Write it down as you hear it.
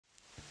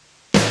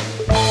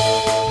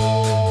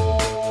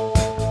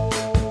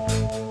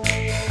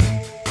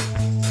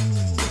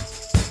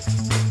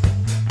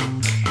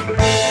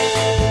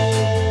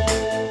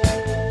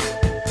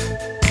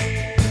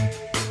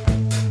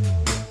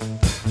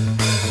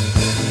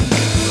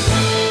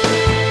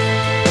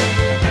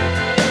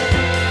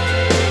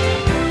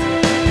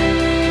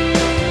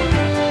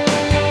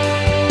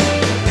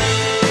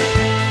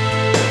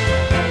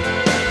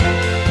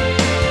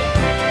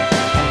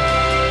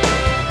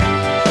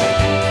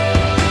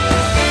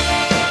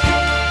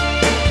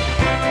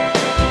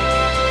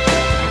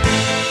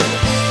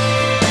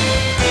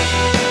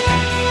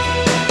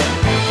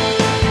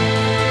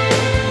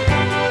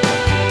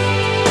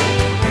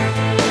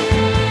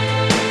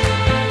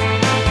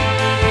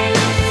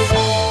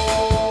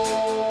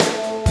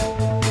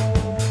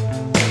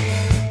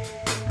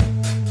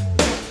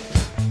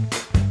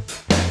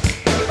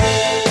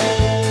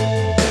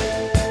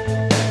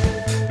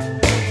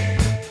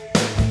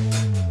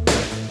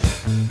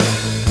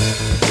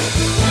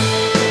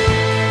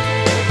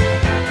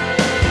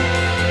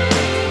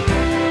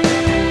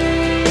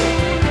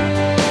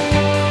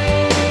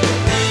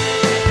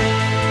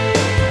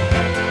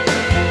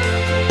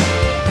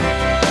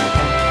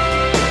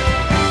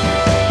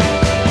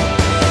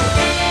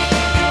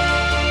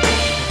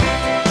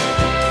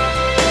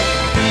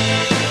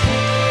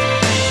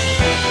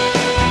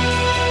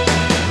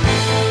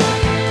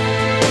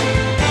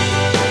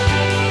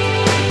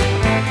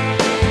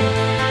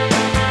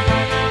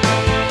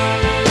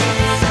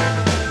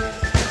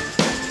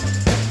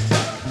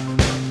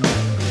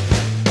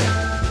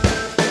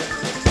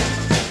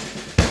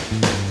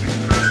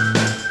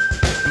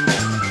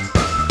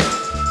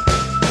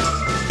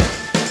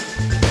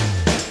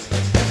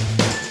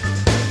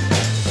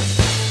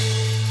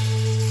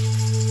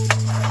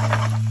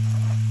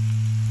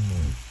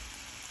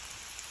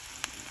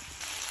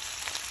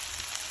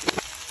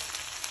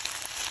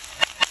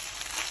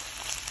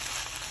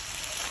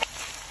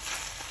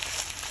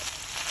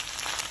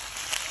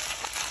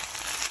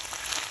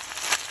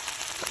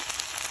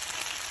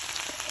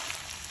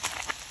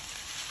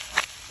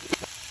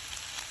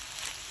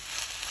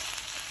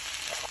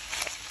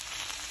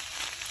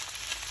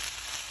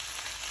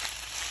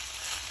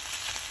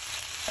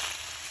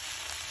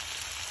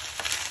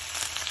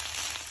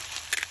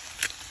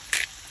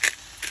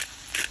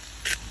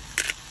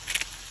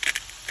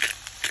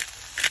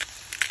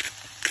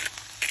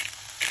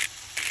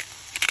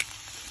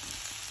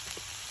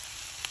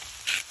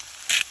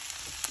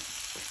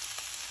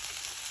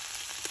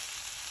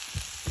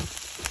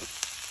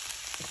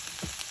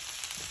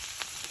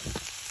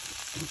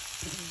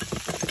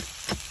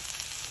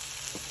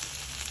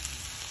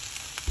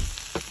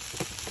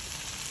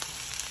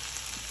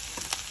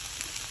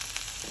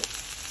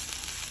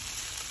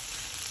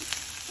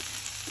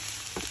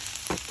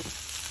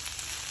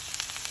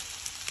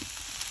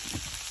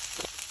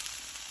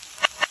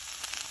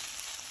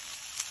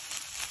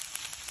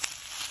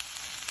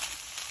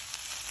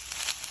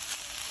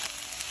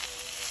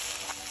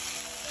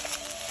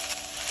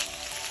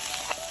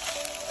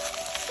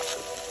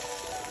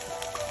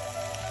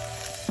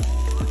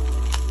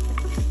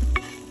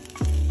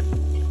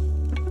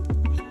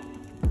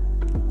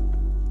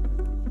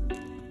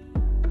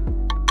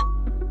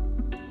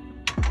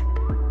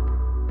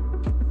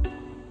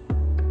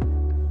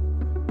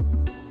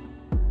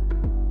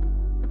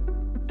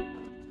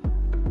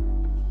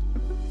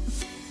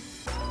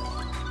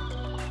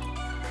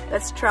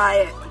Let's try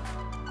it.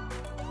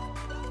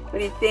 What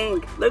do you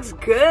think? Looks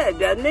good,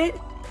 doesn't it?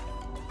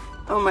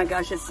 Oh my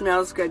gosh, it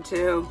smells good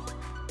too.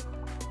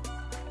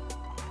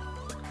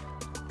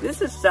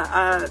 This is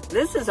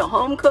a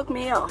home cooked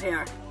meal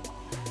here.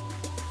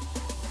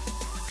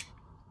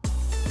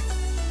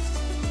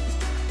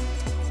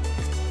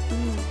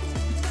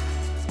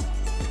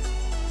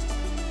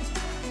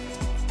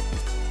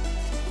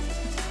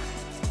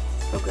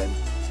 So good.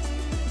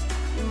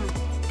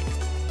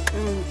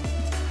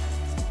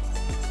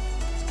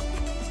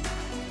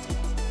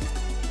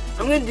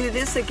 I'm gonna do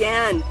this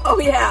again. Oh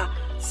yeah,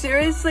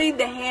 seriously,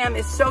 the ham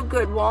is so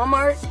good.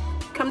 Walmart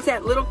comes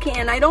that little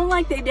can. I don't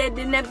like they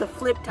didn't have the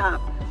flip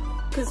top,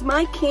 because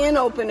my can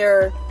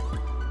opener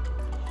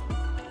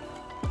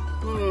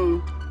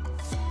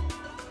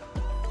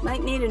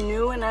might need a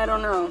new one, I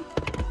don't know.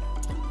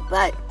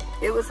 But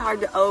it was hard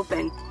to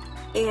open,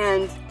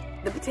 and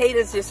the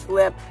potatoes just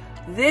flip.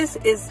 This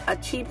is a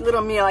cheap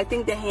little meal. I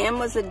think the ham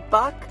was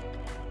 $1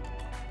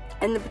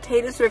 and the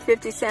potatoes were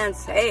 50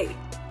 cents. Hey,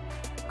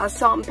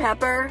 salt and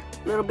pepper,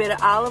 a little bit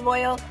of olive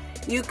oil.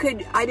 You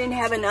could, I didn't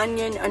have an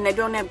onion and I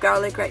don't have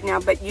garlic right now,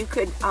 but you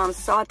could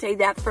saute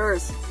that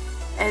first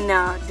and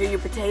do your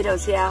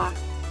potatoes, yeah.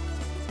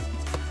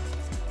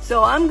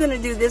 So I'm gonna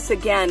do this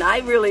again. I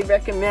really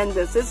recommend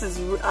this. This is,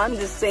 I'm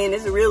just saying,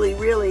 this is really,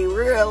 really,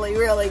 really,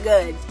 really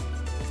good.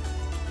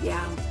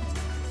 Yeah.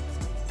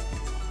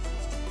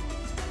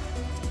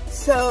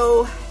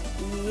 So,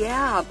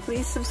 yeah,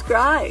 please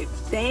subscribe.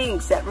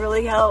 Thanks, that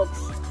really helps.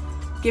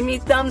 Give me a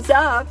thumbs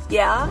up,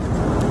 yeah?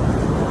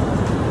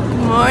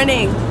 Good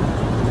morning.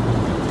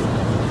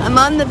 I'm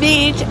on the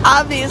beach,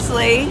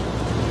 obviously.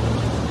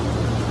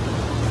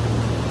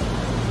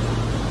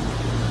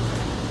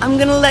 I'm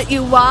gonna let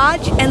you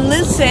watch and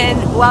listen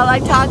while I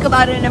talk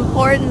about an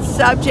important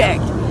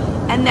subject,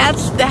 and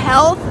that's the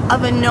health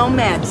of a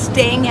nomad,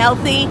 staying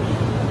healthy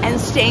and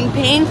staying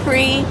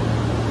pain-free,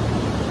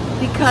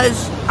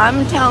 because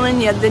I'm telling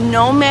you, the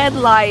nomad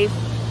life,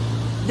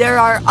 there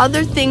are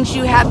other things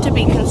you have to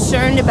be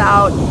concerned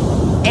about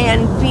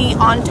and be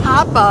on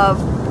top of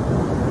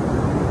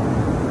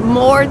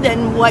more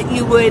than what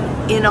you would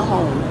in a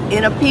home,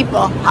 in a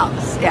people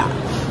house, yeah.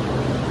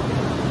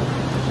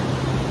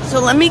 So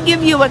let me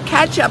give you a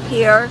catch up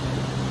here.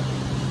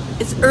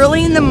 It's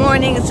early in the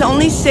morning, it's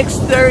only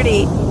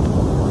 6:30.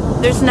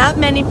 There's not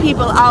many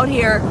people out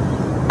here.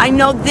 I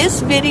know this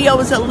video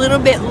is a little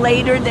bit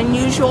later than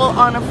usual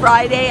on a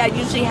Friday. I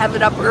usually have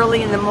it up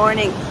early in the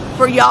morning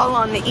for y'all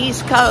on the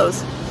East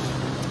Coast.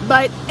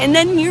 But, and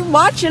then you're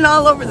watching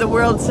all over the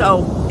world,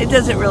 so it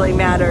doesn't really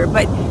matter.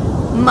 But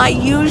my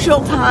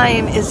usual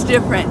time is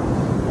different.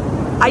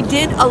 I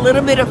did a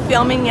little bit of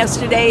filming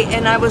yesterday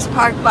and I was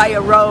parked by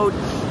a road.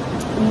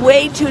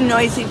 Way too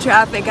noisy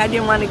traffic. I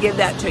didn't want to give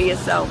that to you,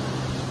 so.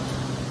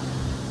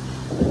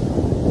 A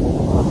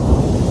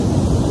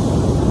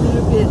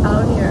little bit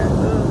out here.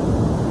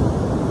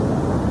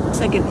 Looks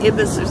like an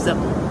ibis or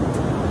something.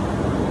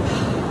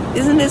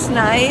 Isn't this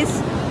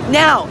nice?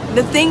 Now,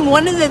 the thing,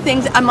 one of the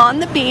things, I'm on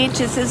the beach.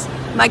 This is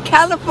my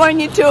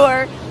California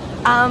tour.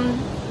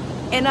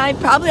 And I'm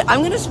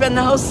going to spend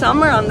the whole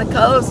summer on the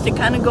coast, to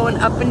kind of going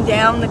up and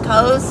down the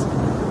coast,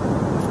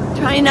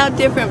 trying out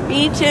different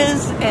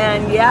beaches,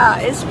 and yeah,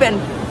 it's been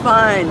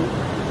fun.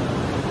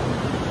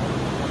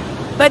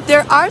 But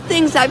there are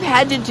things I've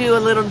had to do a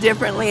little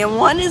differently, and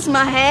one is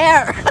my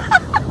hair.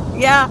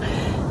 Yeah.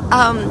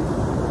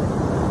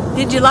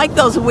 Did you like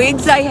those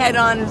wigs I had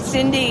on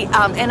Cindy?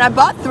 And I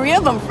bought 3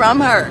 of them from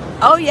her.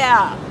 Oh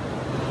yeah.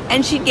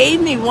 And she gave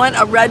me one,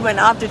 a red one.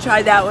 I'll have to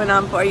try that one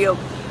on for you.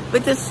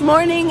 But this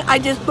morning, I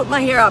just put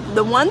my hair up.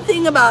 The one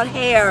thing about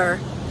hair,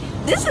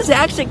 this is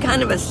actually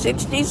kind of a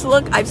 60s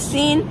look. I've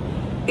seen,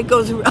 it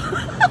goes,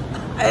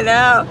 I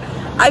know.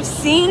 I've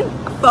seen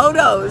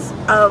photos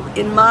of,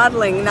 in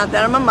modeling, not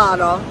that I'm a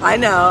model. I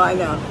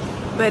know.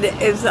 But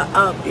it's,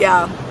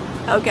 yeah,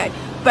 okay.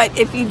 But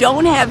if you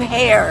don't have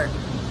hair,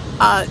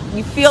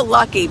 you feel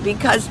lucky,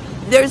 because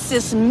there's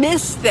this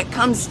mist that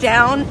comes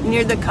down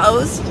near the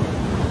coast,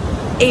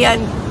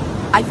 and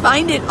I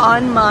find it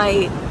on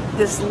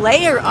this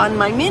layer on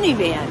my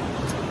minivan.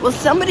 Well,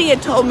 somebody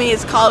had told me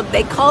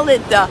they call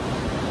it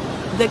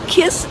the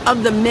kiss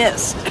of the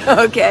mist,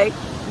 okay?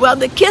 Well,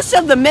 the kiss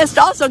of the mist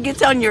also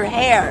gets on your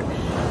hair.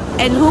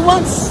 And who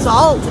wants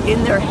salt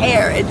in their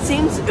hair? It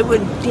seems it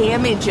would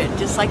damage it,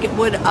 just like it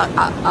would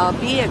a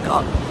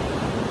vehicle.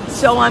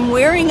 So I'm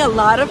wearing a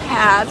lot of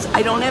hats.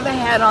 I don't have a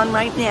hat on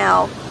right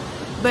now,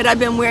 but I've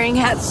been wearing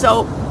hats.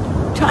 So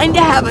trying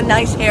to have a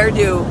nice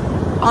hairdo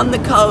on the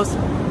coast,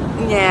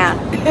 yeah.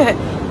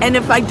 And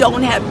if I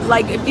don't have,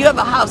 like, if you have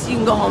a house, you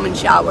can go home and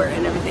shower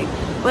and everything.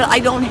 But I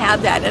don't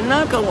have that, and I'm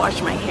not gonna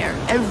wash my hair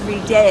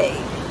every day.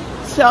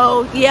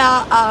 So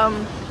yeah,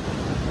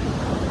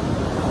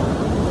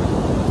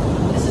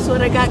 this is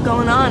what I got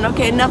going on.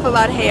 Okay, enough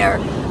about hair.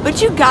 But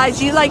you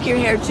guys, you like your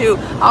hair too.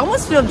 I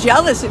almost feel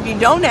jealous if you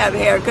don't have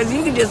hair, because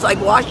you can just like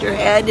wash your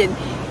head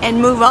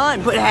and move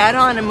on, put a hat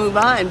on and move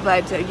on.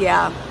 But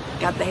yeah,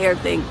 got the hair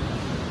thing.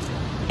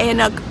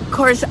 And of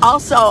course,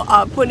 also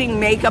putting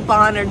makeup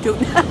on or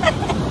doing,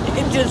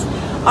 just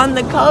on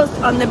the coast,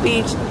 on the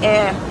beach,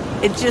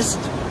 it just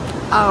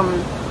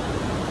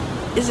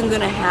isn't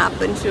going to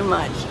happen too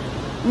much.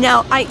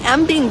 Now, I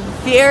am being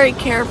very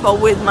careful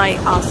with my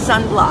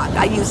sunblock.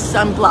 I use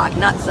sunblock,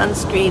 not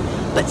sunscreen,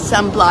 but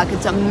sunblock.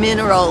 It's a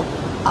mineral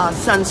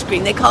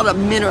sunscreen. They call it a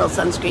mineral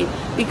sunscreen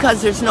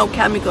because there's no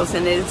chemicals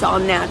in it. It's all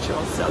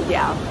natural, so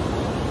yeah.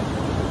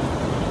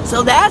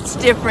 So that's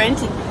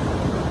different.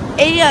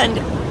 And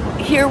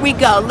here we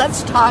go.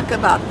 Let's talk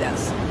about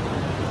this.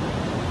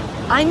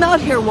 I'm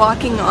out here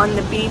walking on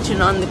the beach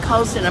and on the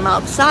coast, and I'm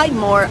outside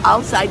more,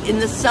 outside in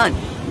the sun.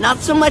 Not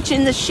so much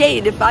in the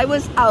shade. If I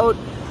was out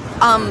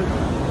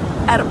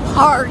at a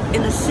park,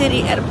 in the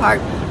city at a park,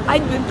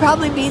 I'd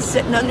probably be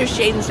sitting under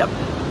shade and stuff.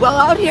 Well,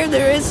 out here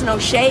there is no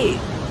shade.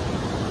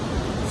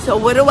 So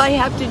what do I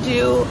have to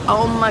do?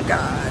 Oh my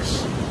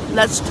gosh.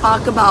 Let's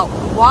talk about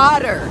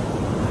water.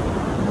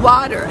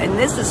 Water, and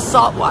this is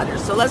salt water.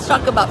 So let's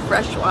talk about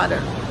fresh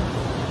water.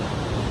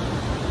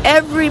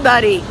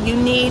 Everybody, you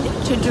need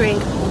to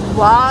drink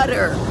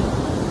water.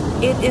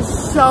 It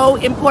is so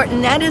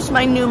important. That is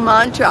my new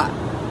mantra.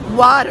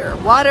 Water,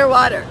 water,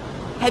 water.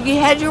 Have you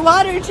had your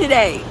water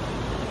today?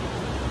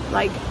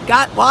 Like,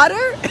 got water?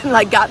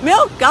 Like, got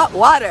milk? Got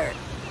water.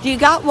 Do you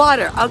got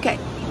water? Okay.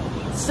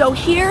 So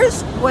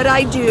here's what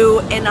I do,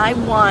 and I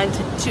want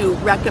to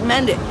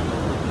recommend it.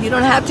 You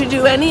don't have to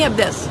do any of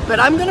this, but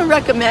I'm going to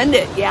recommend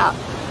it, yeah.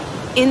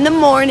 In the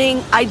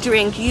morning, I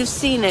drink, you've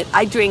seen it,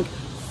 I drink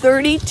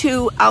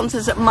 32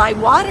 ounces. My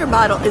water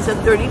bottle is a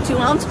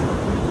 32-ounce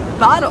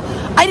bottle.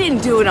 I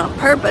didn't do it on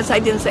purpose. I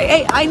didn't say,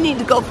 hey, I need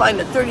to go find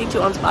a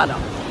 32-ounce bottle.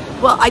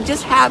 Well, I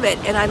just have it,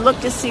 and I look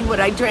to see what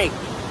I drink.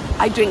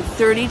 I drink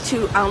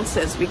 32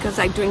 ounces because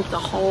I drink the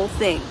whole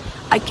thing.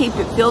 I keep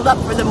it filled up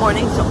for the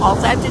morning, so all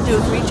I have to do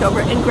is reach over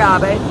and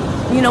grab it.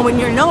 You know, when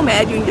you're a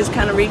nomad, you can just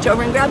kind of reach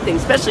over and grab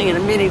things, especially in a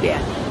minivan.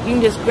 You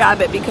can just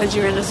grab it because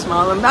you're in a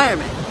small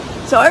environment.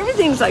 So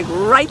everything's like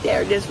right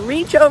there. Just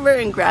reach over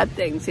and grab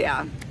things,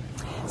 yeah.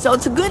 So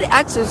it's a good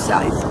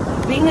exercise.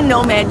 Being a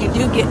nomad, you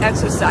do get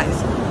exercise.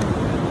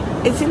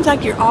 It seems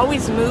like you're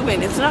always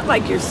moving. It's not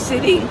like you're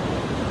sitting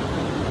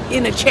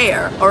in a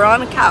chair or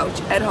on a couch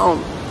at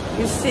home.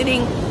 You're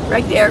sitting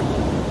right there.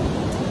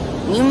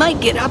 You might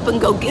get up and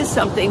go get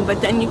something,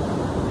 but then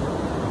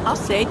I'll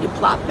say it, you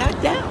plop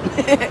back down.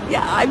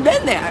 Yeah, I've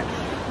been there.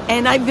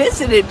 And I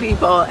visited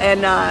people,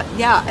 and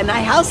yeah, and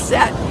I house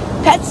sat,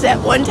 pet sat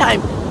one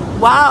time.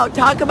 Wow,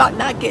 talk about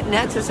not getting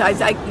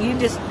exercise. I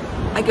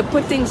could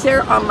put things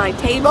there on my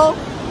table,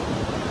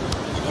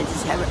 and I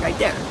just have it right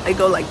there. I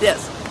go like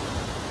this.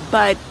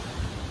 But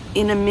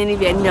in a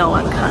minivan, no,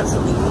 I'm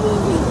constantly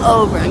moving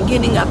over. I'm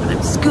getting up and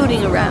I'm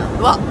scooting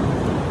around. Well,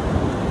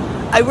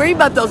 I worry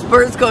about those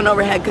birds going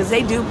overhead because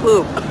they do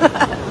poop.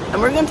 And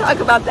we're going to talk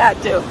about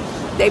that too.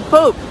 They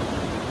poop.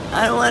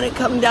 I don't want it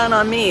come down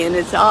on me and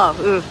it's off.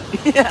 Ooh.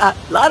 Yeah,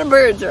 a lot of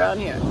birds around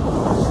here.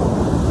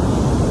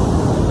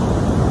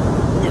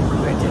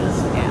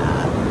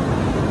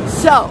 Yeah.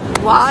 So,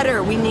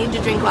 water. We need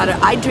to drink water.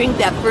 I drink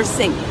that first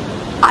thing.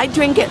 I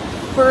drink it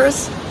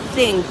first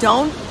thing.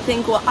 Don't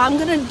think, well, I'm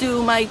going to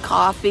do my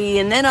coffee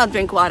and then I'll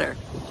drink water.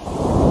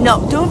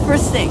 No, do it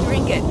first thing.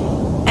 Drink it.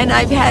 And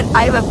I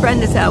have a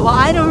friend that said, well,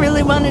 I don't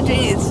really want to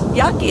drink. It's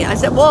yucky. I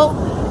said, well,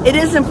 it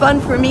isn't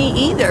fun for me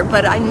either,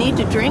 but I need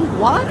to drink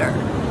water.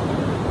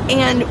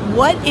 And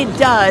what it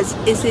does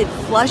is it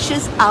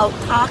flushes out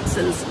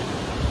toxins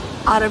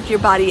out of your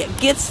body. It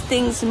gets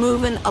things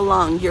moving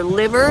along. Your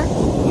liver,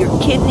 your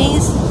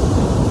kidneys,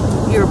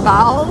 your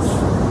bowels.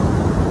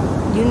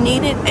 You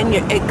need it, and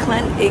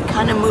it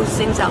kind of moves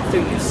things out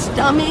through your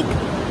stomach.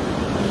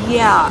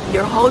 Yeah,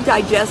 your whole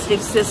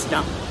digestive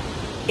system.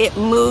 It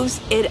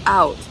moves it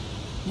out.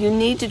 You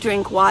need to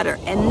drink water.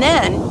 And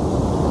then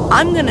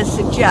I'm going to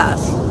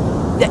suggest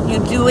that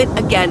you do it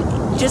again,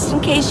 just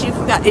in case you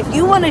forgot. If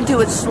you want to do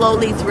it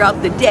slowly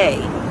throughout the day,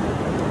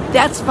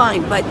 that's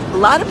fine. But a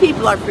lot of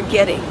people are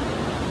forgetting.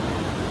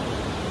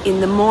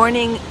 In the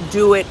morning,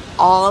 do it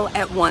all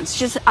at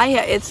once.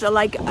 It's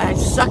like I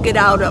suck it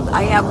out of.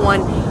 I have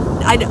one.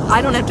 I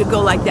don't have to go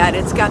like that.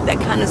 It's got that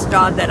kind of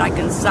straw that I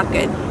can suck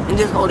it and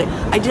just hold it.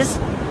 I just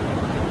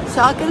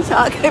suck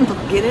and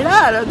get it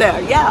out of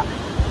there. Yeah.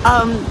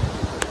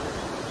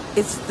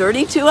 It's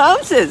 32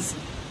 ounces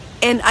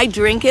and I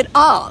drink it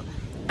all.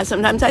 And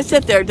sometimes I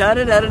sit there,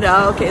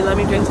 da-da-da-da-da, okay, let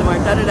me drink some more,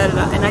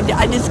 da-da-da-da-da, and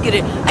I just get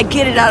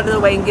it out of the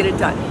way and get it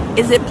done.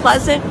 Is it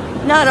pleasant?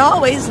 Not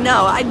always,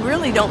 no. I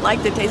really don't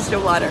like the taste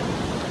of water.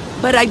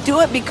 But I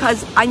do it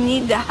because I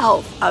need the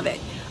health of it.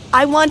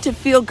 I want to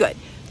feel good.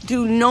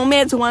 Do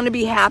nomads want to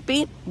be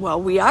happy?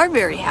 Well, we are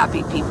very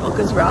happy people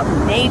because we're out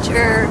in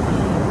nature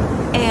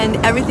and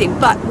everything.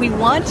 But we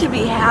want to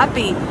be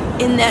happy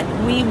in that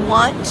we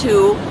want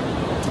to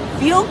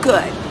feel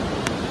good.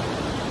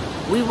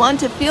 We want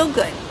to feel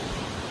good.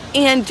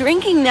 And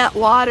drinking that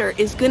water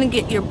is going to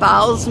get your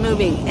bowels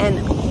moving. And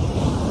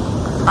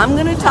I'm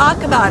going to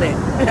talk about it.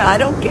 I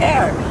don't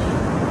care.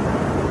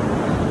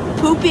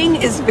 Pooping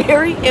is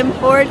very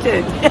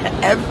important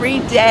every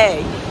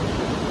day.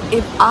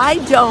 If I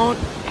don't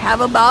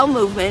have a bowel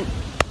movement,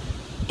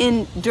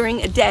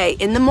 during a day,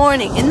 in the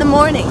morning, I'm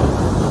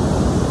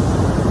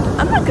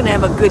not going to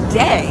have a good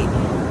day.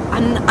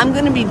 I'm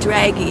going to be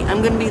draggy.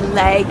 I'm going to be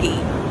laggy.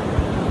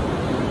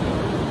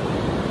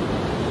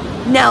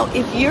 Now,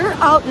 if you're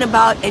out and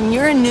about and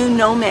you're a new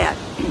nomad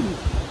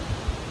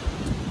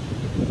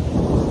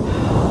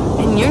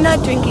and you're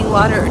not drinking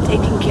water or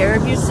taking care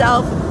of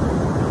yourself,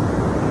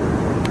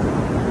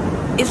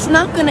 it's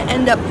not going to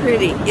end up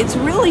pretty. It's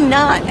really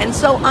not. And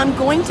so I'm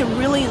going to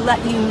really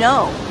let you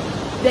know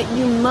that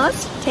you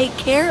must take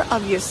care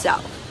of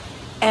yourself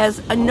as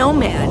a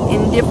nomad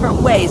in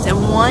different ways.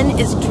 And one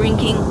is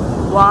drinking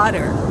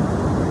water.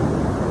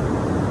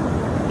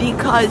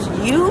 Because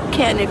you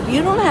can, if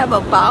you don't have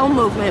a bowel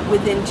movement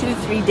within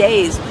 2-3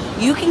 days,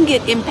 you can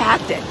get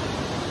impacted.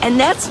 And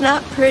that's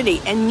not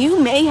pretty. And you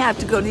may have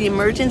to go to the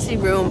emergency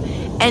room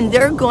and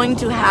they're going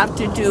to have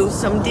to do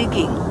some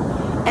digging.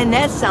 And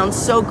that sounds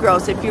so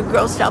gross. If you're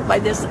grossed out by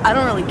this, I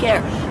don't really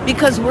care.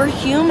 Because we're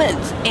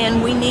humans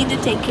and we need to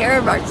take care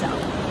of ourselves.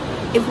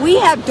 If we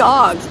have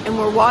dogs and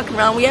we're walking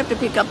around, we have to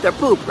pick up their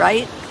poop,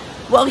 right?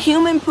 Well,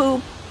 human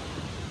poop,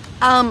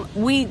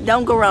 we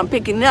don't go around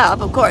picking it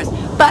up, of course.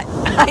 But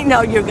I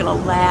know you're going to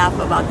laugh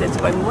about this,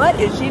 going, what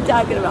is she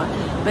talking about?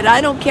 But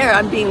I don't care.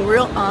 I'm being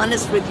real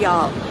honest with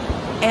y'all.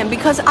 And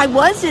because I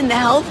was in the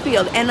health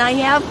field, and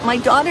my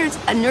daughter's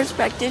a nurse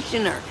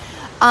practitioner.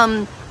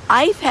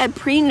 I've had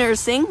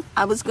pre-nursing.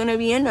 I was going to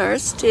be a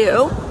nurse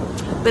too,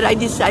 but I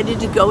decided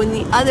to go in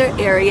the other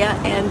area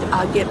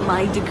and get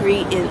my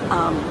degree in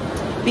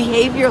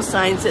behavioral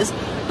sciences.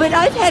 But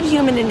I've had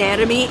human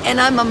anatomy, and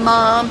I'm a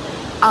mom.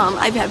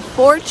 I've had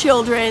 4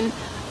 children.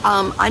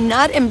 I'm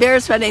not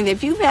embarrassed about anything.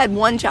 If you've had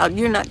one child,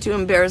 you're not too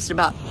embarrassed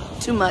about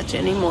too much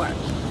anymore.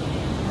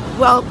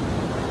 Well,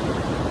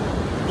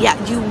 yeah,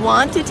 you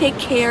want to take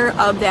care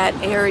of that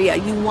area.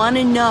 You want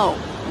to know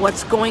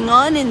what's going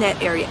on in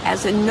that area.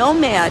 As a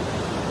nomad,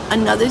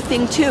 another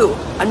thing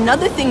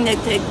that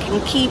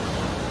can keep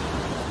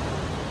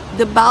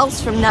the bowels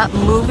from not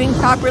moving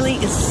properly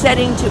is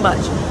setting too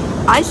much.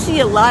 I see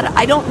a lot of,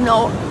 I don't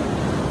know,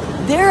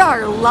 there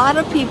are a lot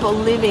of people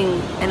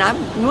living, and I've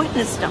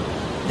witnessed them,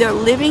 they're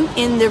living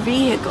in their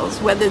vehicles,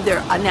 whether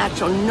they're a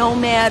natural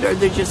nomad or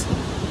they're just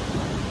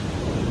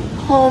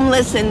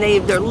homeless and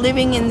they're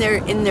living in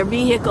their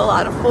vehicle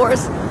out of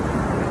force.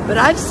 But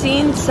I've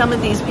seen some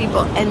of these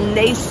people and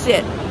they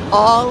sit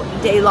all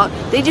day long.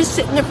 They just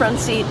sit in the front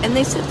seat and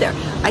they sit there.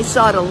 I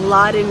saw it a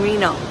lot in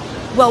Reno.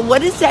 Well,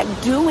 what is that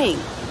doing?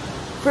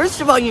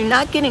 First of all, you're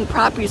not getting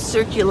proper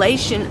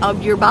circulation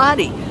of your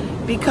body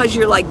because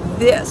you're like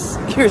this.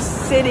 You're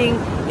sitting,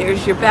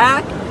 here's your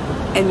back,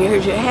 and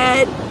here's your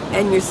head,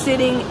 and you're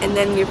sitting, and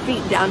then your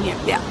feet down here.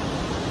 Yeah.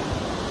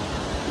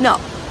 No,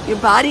 your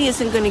body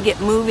isn't going to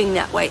get moving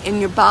that way, and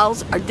your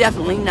bowels are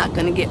definitely not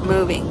going to get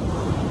moving.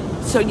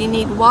 So you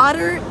need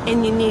water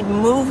and you need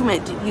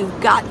movement. You've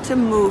got to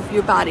move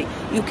your body.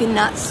 You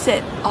cannot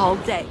sit all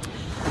day.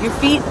 Your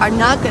feet are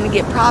not going to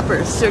get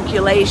proper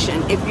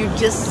circulation if you're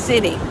just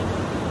sitting.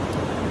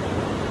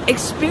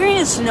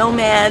 Experienced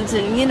nomads,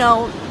 and you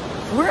know,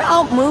 we're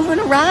out moving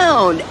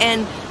around,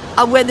 and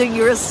whether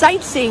you're a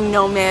sightseeing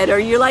nomad or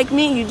you're like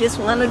me, you just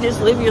want to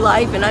just live your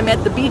life, and I'm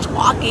at the beach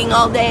walking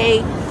all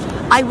day.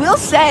 I will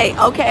say,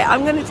 okay,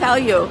 I'm going to tell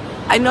you,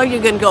 I know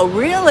you're going to go,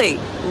 really?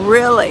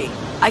 Really?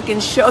 I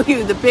can show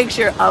you the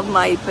picture of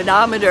my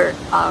pedometer,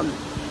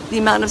 the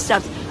amount of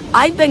steps.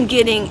 I've been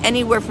getting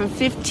anywhere from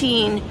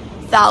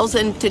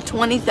 15,000 to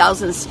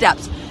 20,000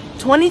 steps.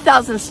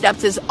 20,000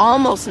 steps is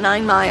almost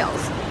 9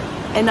 miles.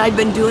 And I've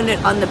been doing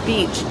it on the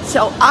beach.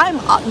 So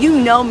you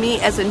know me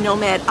as a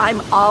nomad,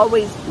 I'm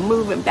always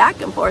moving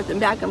back and forth and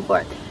back and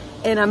forth.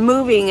 And I'm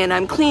moving and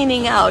I'm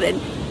cleaning out.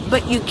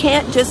 But you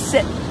can't just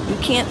sit. You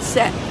can't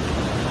sit.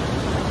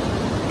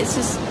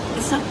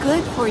 It's not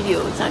good for you.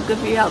 It's not good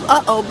for your health.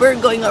 Uh-oh,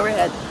 bird going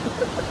overhead.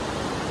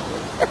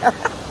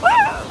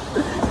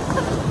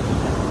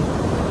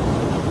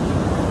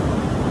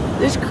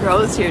 There's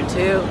crows here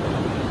too.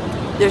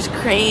 There's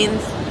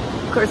cranes.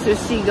 Of course, there's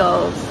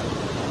seagulls.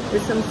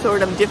 There's some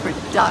sort of different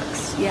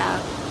ducks, yeah.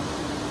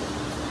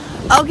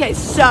 Okay,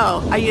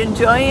 so are you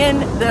enjoying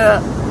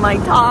my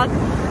talk?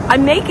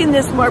 I'm making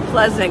this more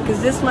pleasant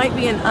because this might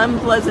be an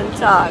unpleasant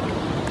talk.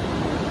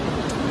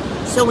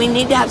 So we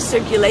need to have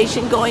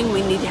circulation going.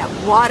 We need to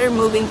have water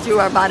moving through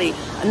our body.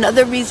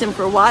 Another reason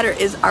for water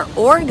is our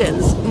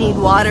organs need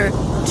water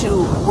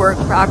to work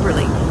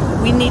properly.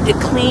 We need to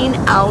clean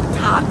out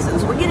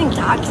toxins. We're getting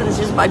toxins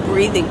just by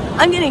breathing.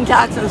 I'm getting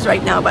toxins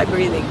right now by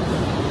breathing.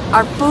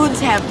 Our foods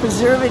have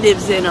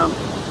preservatives in them.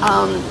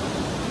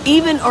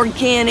 Even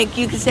organic,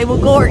 you could say, well,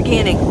 go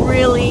organic.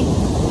 Really?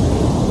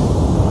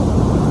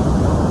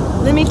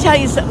 Let me tell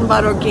you something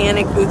about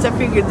organic foods. I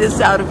figured this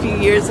out a few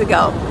years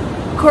ago.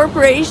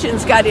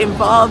 Corporations got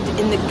involved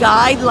in the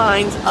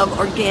guidelines of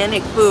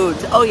organic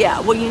foods. Oh yeah,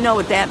 well, you know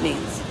what that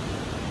means.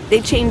 They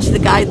changed the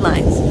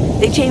guidelines.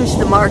 They changed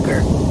the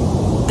marker.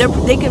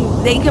 They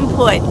can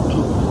put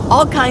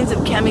all kinds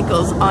of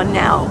chemicals on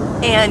now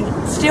and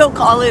still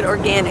call it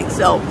organic.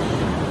 So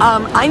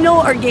I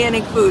know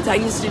organic foods. I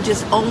used to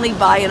just only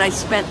buy, and I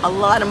spent a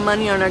lot of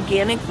money on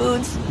organic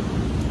foods.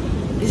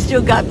 You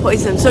still got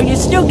poison. So you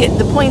still get,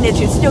 the point is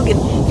you still get,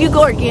 if you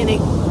go organic,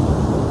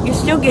 you're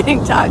still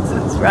getting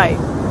toxins, right?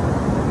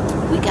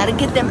 We got to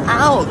get them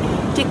out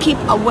to keep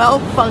a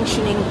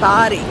well-functioning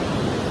body.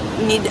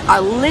 We need,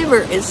 our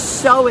liver is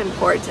so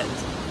important.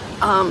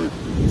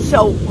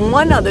 So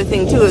one other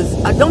thing too is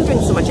don't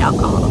drink so much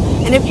alcohol.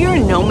 And if you're a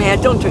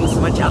nomad, don't drink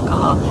so much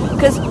alcohol.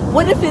 Because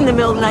what if in the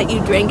middle of the night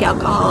you drank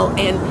alcohol,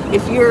 and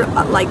if you're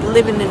like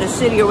living in a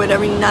city or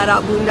whatever, you're not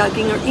out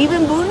boondocking or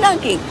even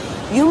boondocking,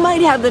 you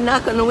might have the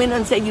knock on the window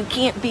and say, you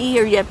can't be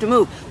here, you have to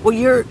move. Well,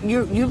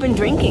 you've been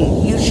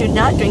drinking. You should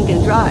not drink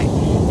and drive.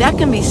 That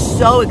can be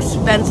so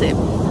expensive.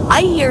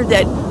 I hear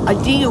that a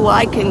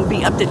DUI can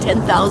be up to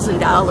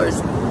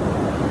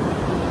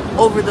 $10,000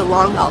 over the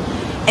long haul.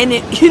 And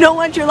you don't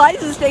want your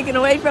license taken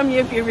away from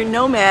you if you're a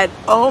nomad.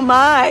 Oh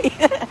my.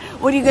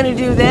 What are you going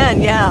to do then?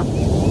 Yeah.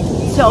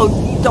 So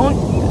don't,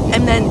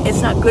 and then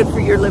it's not good for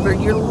your liver.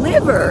 Your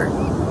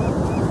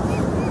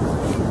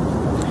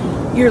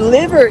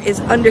liver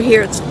is under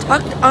here. It's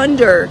tucked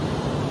under.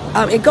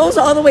 It goes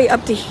all the way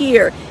up to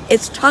here.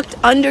 It's tucked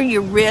under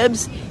your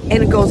ribs,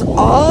 and it goes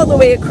all the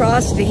way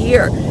across to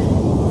here.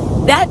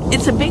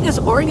 It's the biggest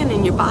organ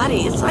in your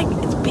body. It's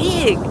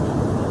big.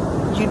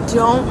 You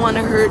don't want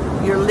to hurt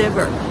your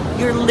liver.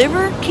 Your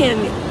liver can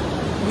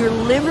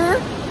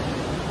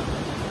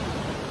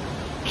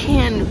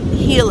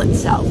heal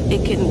itself.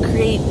 It can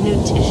create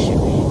new tissue.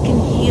 It can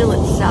heal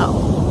itself.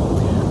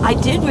 I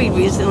did read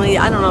recently,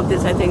 I don't know if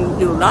this has anything to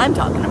do with what I'm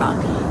talking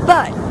about,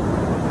 but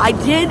I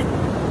did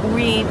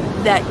read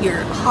that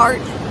your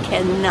heart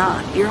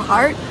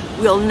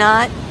will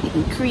not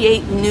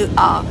create new,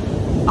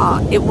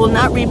 it will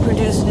not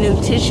reproduce new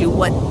tissue.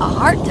 What a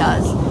heart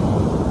does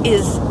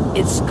is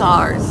it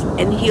scars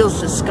and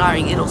heals the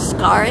scarring. It'll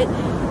scar it.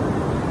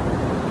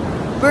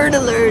 Bird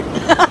alert.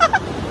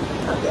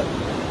 Okay.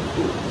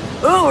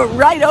 Ooh,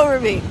 right over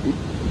me.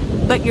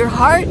 But your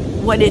heart,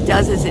 what it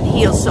does is it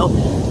heals. So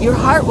your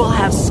heart will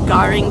have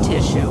scarring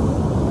tissue.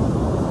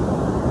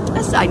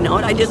 A side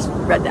note, I just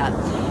read that.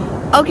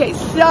 Okay,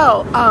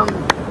 so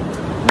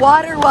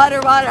water.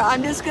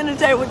 I'm just going to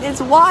tell you,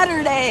 it's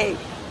water day.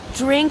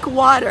 Drink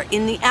water.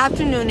 In the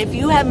afternoon, if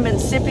you haven't been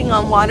sipping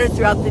on water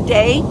throughout the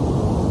day,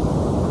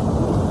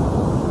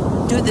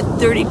 do the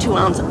 32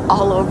 ounce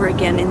all over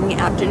again in the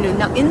afternoon.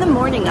 Now, in the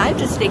morning, I have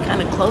to stay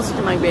kind of close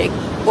to my rig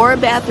or a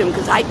bathroom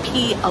because I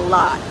pee a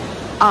lot.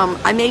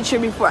 I made sure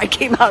before I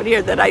came out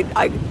here that I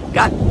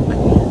got,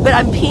 but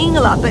I'm peeing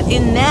a lot. But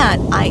in that,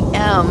 I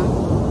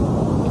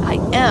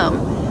am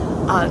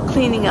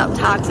cleaning out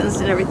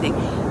toxins and everything.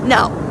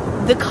 Now,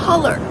 the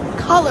colors.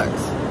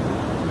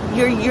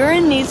 Your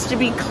urine needs to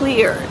be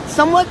clear,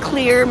 somewhat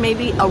clear,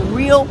 maybe a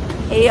real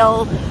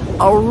pale,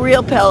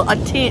 a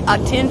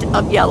tint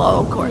of yellow,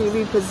 of course.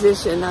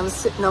 Reposition. I'm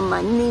sitting on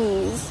my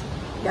knees.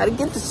 Got to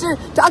get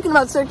talking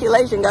about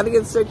circulation. Got to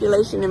get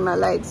circulation in my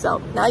legs. So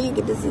now you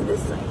get to see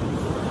this thing.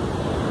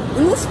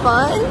 Isn't this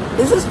fun?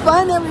 This is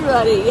fun,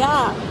 everybody.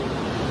 Yeah.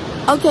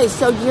 Okay,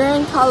 so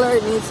urine color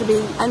needs to be,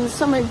 and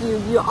some of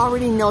you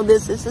already know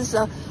this. This is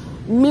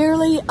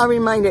merely a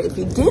reminder. If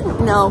you didn't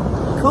know,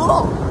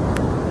 cool.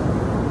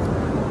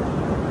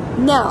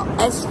 Now,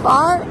 as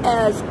far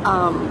as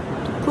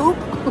poop,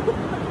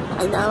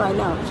 I know.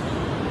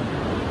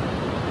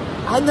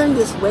 I learned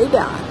this way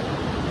back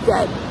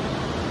that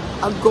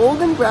a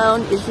golden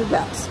brown is your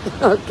best,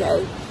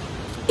 okay?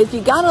 If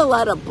you got a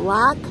lot of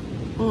black,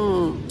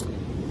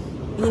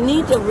 you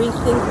need to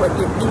rethink what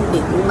you're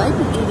eating. You might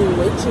be eating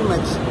way too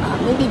much,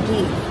 maybe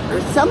beef or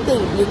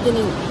something. You're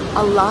getting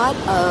a lot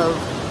of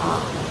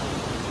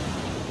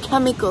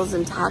chemicals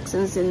and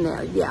toxins in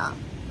there, yeah.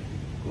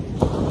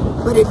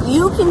 But if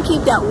you can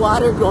keep that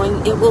water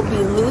going, it will be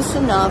loose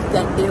enough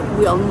that it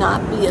will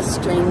not be a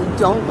strain. You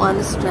don't want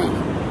to strain.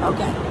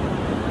 Okay.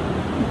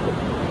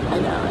 I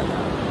know.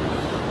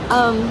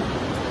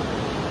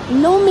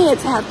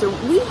 Nomads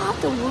we have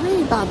to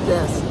worry about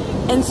this.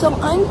 And so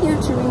I'm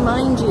here to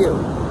remind you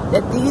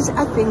that these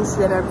are things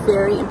that are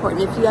very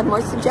important. If you have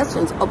more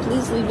suggestions,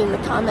 please leave in the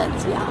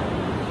comments, yeah.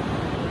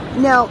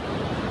 Now,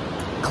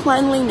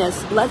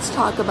 cleanliness. Let's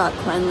talk about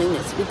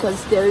cleanliness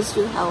because there's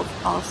your health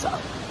also.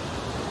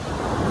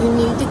 You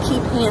need to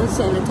keep hand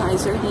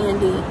sanitizer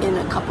handy in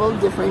a couple of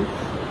different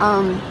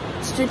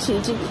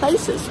strategic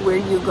places where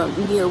you go,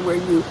 near where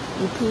you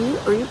pee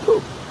or you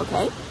poop,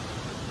 okay?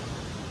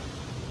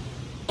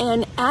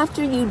 And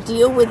after you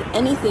deal with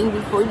anything,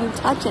 before you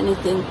touch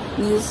anything,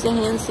 use the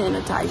hand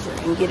sanitizer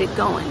and get it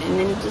going. And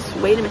then just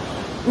wait a minute.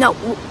 Now,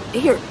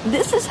 here,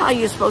 this is how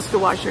you're supposed to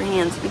wash your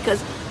hands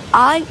because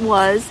I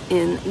was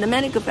in the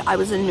medical, I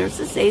was a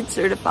nurse's aide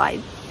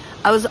certified.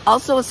 I was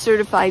also a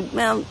certified,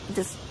 well,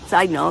 just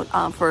side note,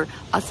 for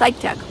a psych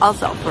tech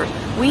also.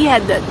 We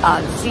had the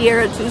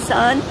Sierra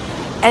Tucson,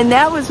 and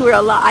that was where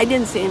I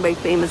didn't see anybody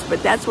famous,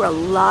 but that's where a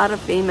lot of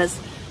famous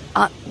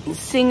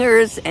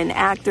singers and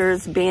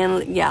actors,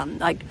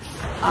 like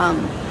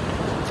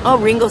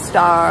Ringo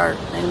Starr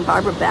and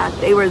Barbara Bach,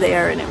 they were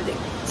there and everything.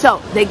 So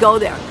they go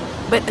there.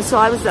 But so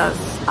I was a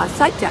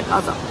psych tech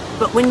also.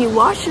 But when you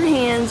wash your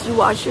hands, you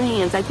wash your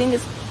hands. I think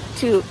it's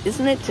to,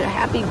 isn't it to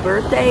happy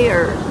birthday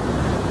or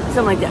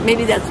something like that?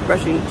 Maybe that's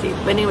brushing your teeth.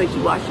 But anyways,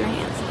 you wash your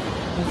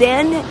hands.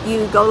 Then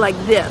you go like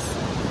this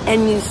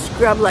and you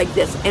scrub like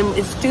this. And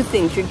it's two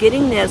things. You're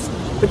getting this,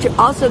 but you're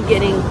also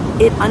getting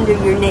it under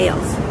your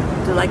nails.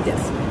 So like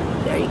this.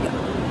 There you go.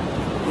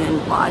 And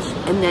then wash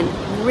and then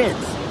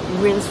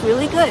rinse. Rinse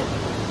really good.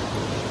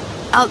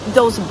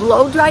 Those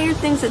blow dryer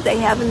things that they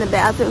have in the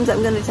bathrooms,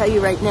 I'm going to tell you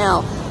right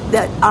now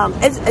that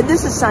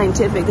this is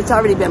scientific. It's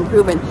already been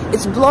proven.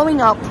 It's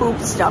blowing out poop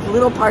stuff,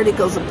 little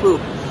particles of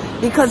poop.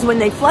 Because when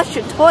they flush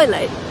your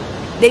toilet,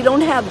 they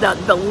don't have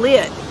the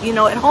lid. You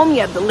know, at home you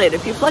have the lid.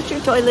 If you flush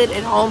your toilet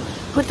at home,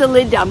 put the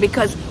lid down,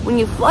 because when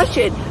you flush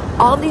it,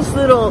 all these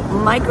little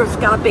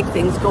microscopic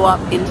things go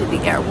up into the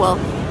air. Well,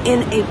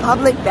 in a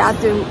public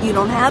bathroom, you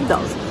don't have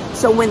those.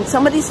 So when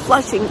somebody's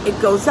flushing, it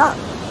goes up.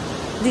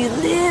 These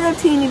little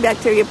teeny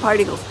bacteria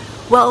particles.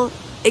 Well,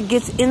 it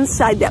gets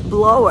inside that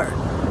blower.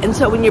 And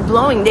so when you're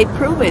blowing, they've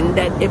proven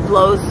that it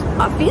blows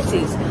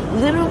feces.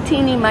 Little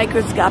teeny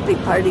microscopic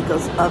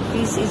particles of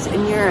feces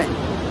and urine.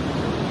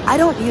 I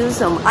don't use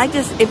them.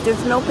 If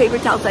there's no paper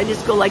towels, I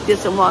just go like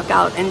this and walk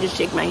out and just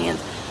shake my hands.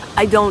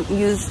 I don't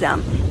use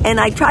them. And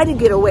I try to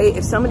get away.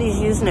 If somebody's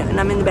using it and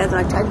I'm in the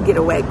bathroom, I try to get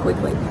away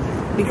quickly,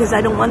 because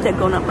I don't want that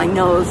going up my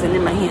nose and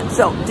in my hands.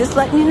 So just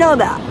letting you know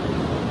that.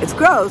 It's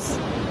gross,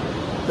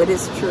 but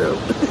it's true.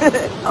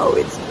 Oh,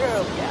 it's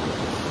true,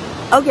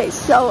 yeah. Okay,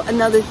 so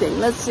another thing.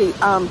 Let's see.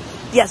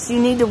 Yes, you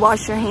need to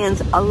wash your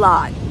hands a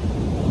lot.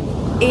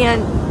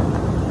 And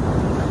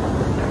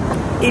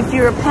if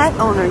you're a pet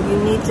owner,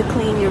 you need to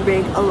clean your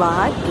rig a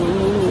lot,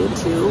 and you need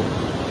to,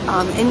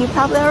 and you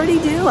probably already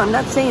do. I'm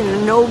not saying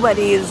that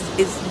nobody is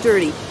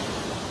dirty.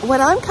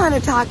 What I'm kind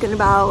of talking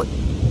about,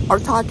 or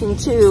talking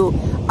to,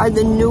 are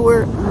the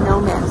newer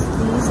nomads.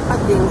 These are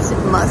things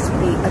that must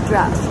be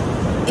addressed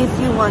if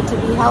you want to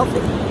be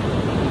healthy.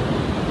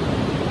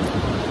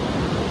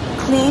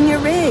 Clean your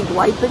rig,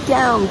 wipe it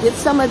down. Get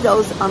some of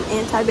those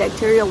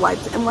antibacterial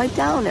wipes and wipe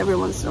down every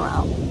once in a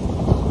while.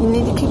 You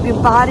need to keep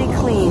your body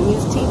clean.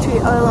 Use tea tree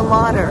oil and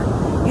water.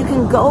 You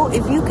can go,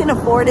 if you can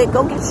afford it,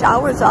 go get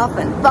showers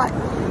often. But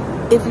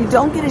if you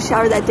don't get a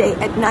shower that day,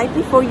 at night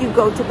before you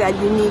go to bed,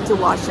 you need to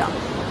wash up.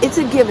 It's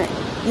a given.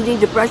 You need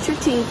to brush your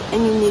teeth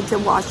and you need to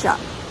wash up.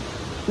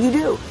 You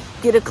do.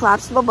 Get a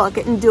collapsible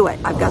bucket and do it.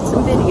 I've got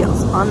some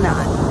videos on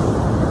that.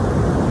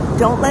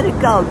 Don't let it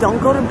go.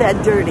 Don't go to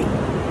bed dirty.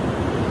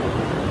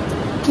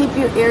 Keep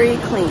your area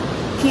clean.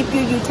 Keep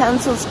your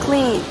utensils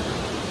clean.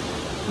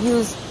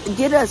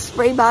 Get a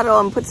spray bottle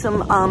and put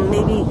some,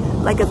 maybe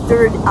like a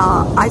third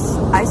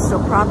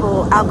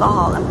isopropyl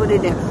alcohol and put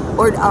it in.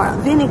 Or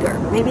vinegar.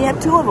 Maybe have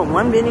two of them.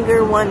 One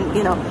vinegar, one,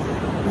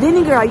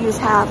 Vinegar, I use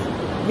half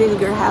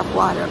vinegar, half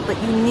water.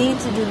 But you need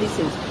to do these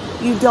things.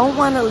 You don't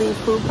want to leave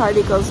food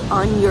particles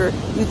on your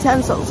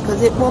utensils,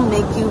 because it will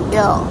make you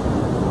ill.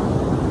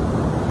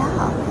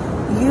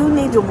 Yeah. You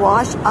need to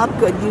wash up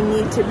good. You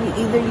need to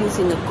be either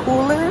using a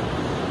cooler,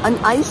 an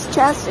ice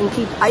chest, and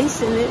keep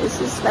ice in it.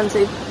 It's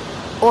expensive.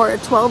 Or a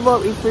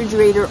 12-volt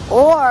refrigerator.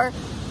 Or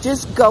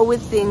just go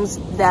with things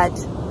that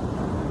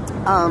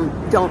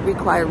don't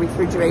require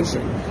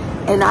refrigeration.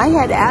 And I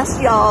had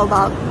asked y'all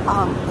about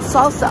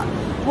salsa.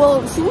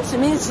 Well, it seems to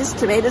me it's just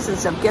tomatoes and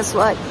stuff. Guess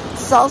what?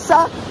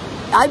 Salsa,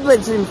 I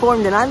was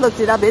informed and I looked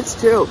it up. It's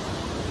true.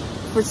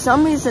 For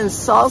some reason,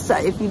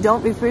 salsa, if you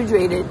don't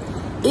refrigerate it,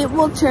 it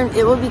will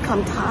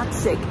become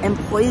toxic and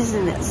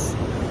poisonous.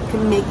 It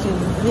can make you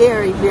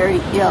very, very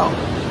ill.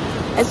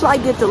 That's why I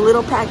get the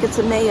little packets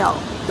of mayo.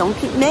 Don't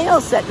keep mayo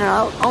sitting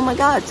out. Oh my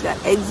God, it's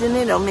got eggs in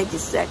it. It'll make you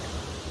sick.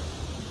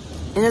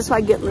 And that's why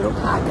I get little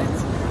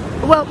packets.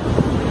 Well,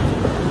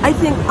 I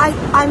think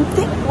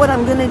what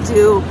I'm gonna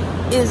do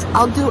is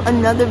I'll do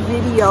another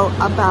video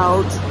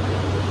about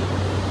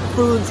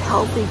foods,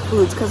 healthy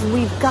foods, because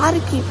we've got to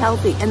keep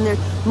healthy. And there's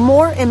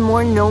more and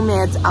more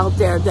nomads out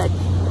there that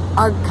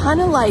are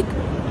kind of like,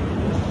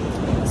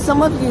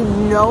 some of you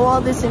know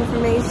all this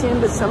information,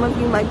 but some of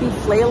you might be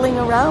flailing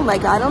around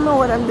like, I don't know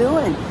what I'm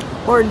doing.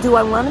 Or do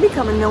I want to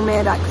become a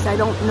nomad because I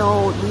don't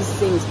know these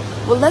things?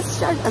 Well, let's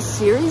start a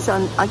series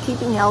on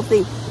keeping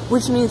healthy,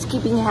 which means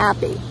keeping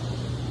happy.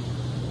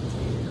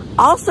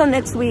 Also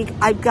next week,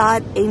 I've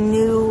got a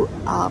new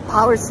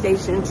power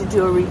station to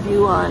do a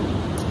review on.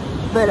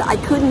 But I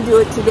couldn't do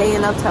it today,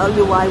 and I'll tell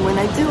you why when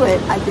I do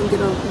it. I think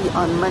it'll be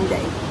on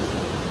Monday.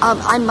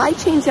 I might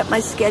change up my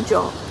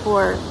schedule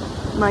for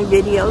my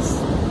videos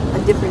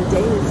on different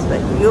days,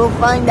 but you'll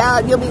find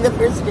out. You'll be the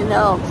first to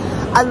know.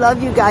 I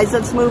love you guys.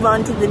 Let's move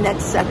on to the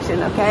next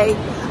section, okay?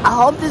 I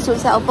hope this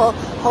was helpful.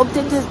 Hope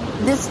that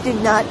this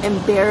did not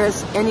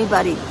embarrass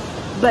anybody.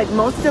 But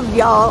most of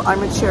y'all are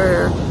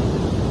mature,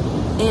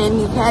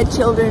 and you've had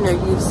children, or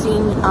you've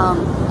seen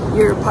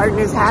your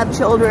partners have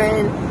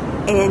children,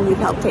 and you've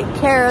helped take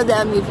care of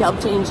them, you've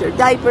helped change their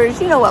diapers.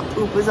 You know what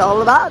poop is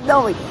all about,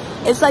 don't we?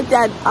 It's like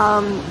that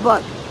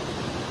book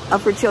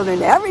for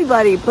children.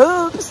 Everybody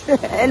poops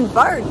and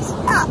farts.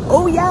 Yeah.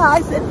 Oh yeah,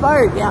 I said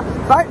fart. Yeah,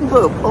 fart and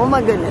poop. Oh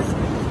my goodness.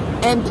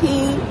 and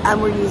pee,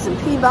 and we're using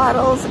pee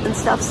bottles and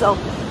stuff. So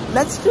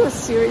let's do a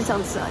series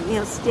on, you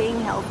know,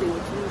 staying healthy,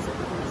 which means that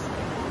we're going to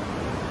stay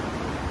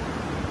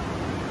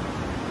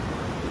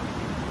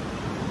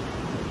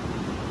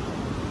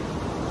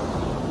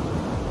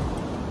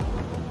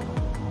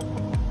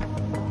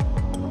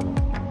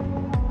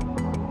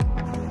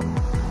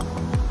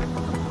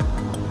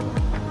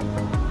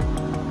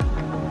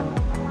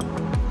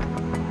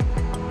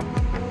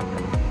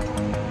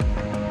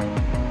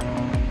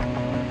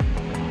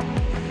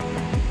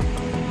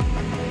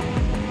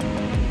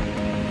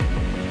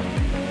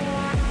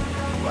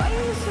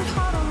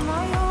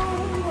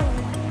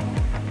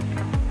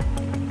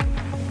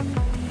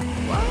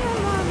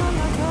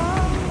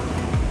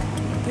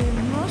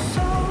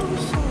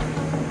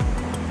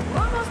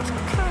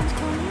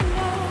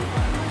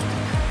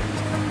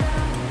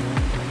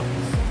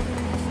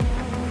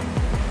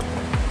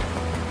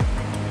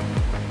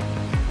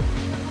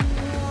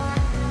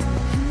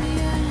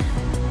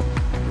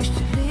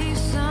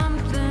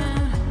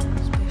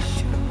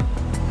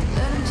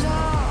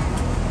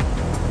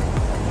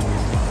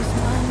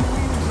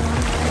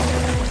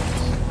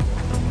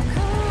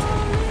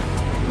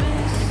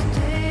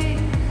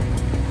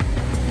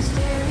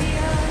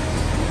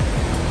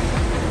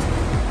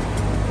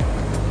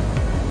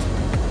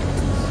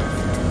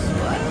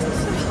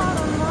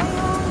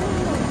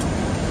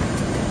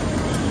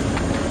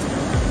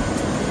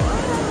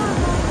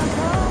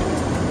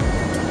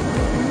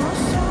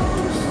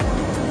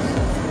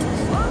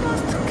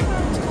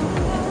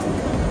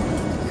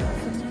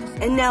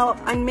And now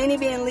on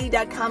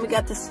minivanlee.com, we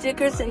got the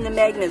stickers and the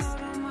magnets.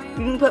 You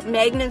can put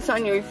magnets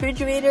on your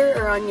refrigerator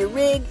or on your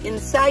rig,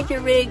 inside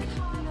your rig.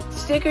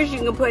 Stickers you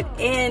can put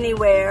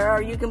anywhere,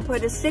 or you can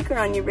put a sticker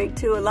on your rig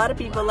too. A lot of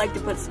people like to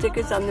put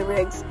stickers on the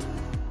rigs.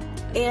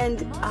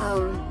 And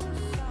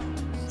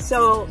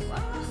so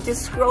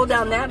just scroll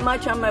down that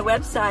much on my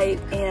website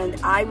and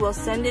I will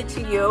send it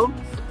to you.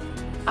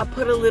 I'll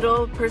put a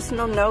little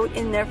personal note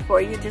in there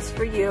for you, just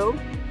for you.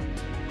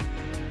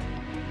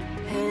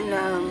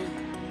 And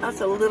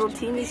also little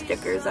teeny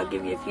stickers. I'll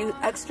give you a few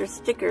extra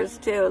stickers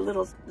too,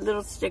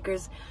 little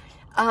stickers.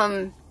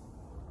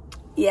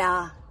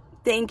 Yeah,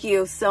 thank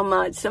you so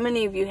much. So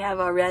many of you have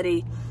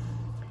already.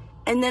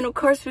 And then of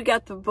course we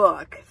got the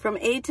book, From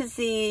A to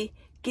Z,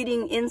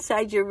 getting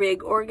inside your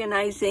rig,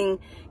 organizing,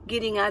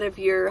 getting out of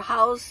your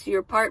house,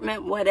 your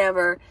apartment,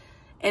 whatever,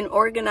 and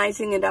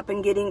organizing it up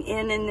and getting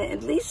in, and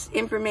at least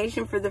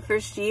information for the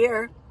first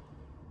year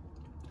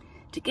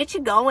to get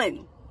you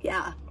going.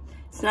 Yeah.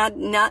 It's not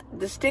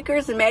the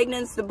stickers and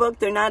magnets, the book,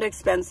 they're not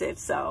expensive.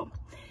 So,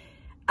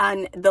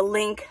 and the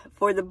link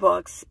for the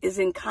books is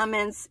in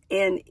comments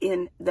and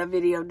in the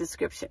video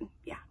description.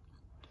 Yeah.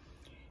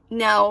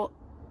 Now,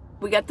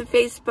 we got the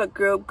Facebook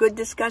group, good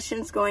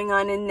discussions going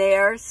on in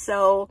there.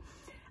 So,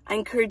 I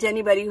encourage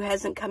anybody who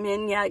hasn't come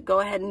in yet, go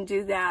ahead and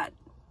do that.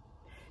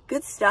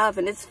 Good stuff,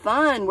 and it's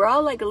fun. We're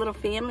all like a little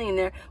family in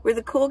there. We're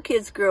the cool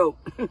kids group.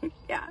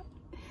 Yeah.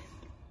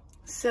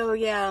 So,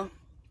 yeah.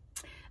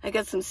 I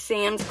got some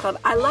Sam's Club.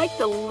 I like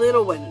the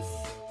little ones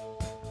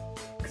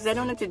because I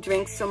don't have to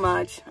drink so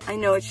much. I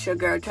know it's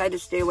sugar. I try to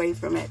stay away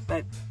from it,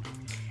 but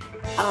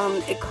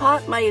it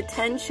caught my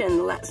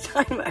attention last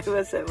time I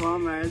was at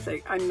Walmart. I was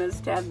like, I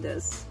must have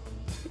this.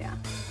 Yeah.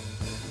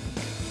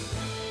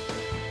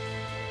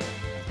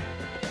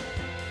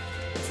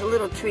 It's a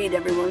little treat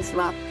every once in a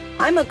while.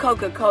 I'm a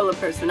Coca-Cola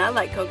person. I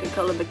like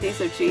Coca-Cola, but these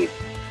are cheap.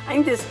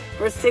 I'm just,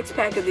 for a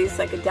 6-pack of these,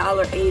 like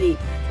 $1.80.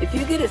 If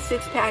you get a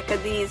 6-pack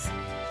of these,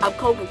 of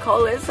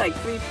Coca-Cola, it's like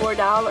 $3,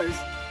 $4.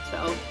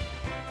 So,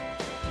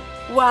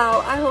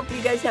 wow, I hope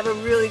you guys have a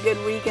really good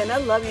weekend. I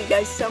love you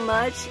guys so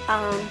much.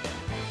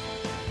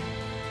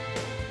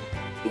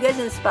 You guys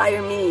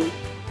inspire me.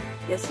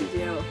 Yes, you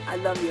do. I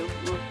love you.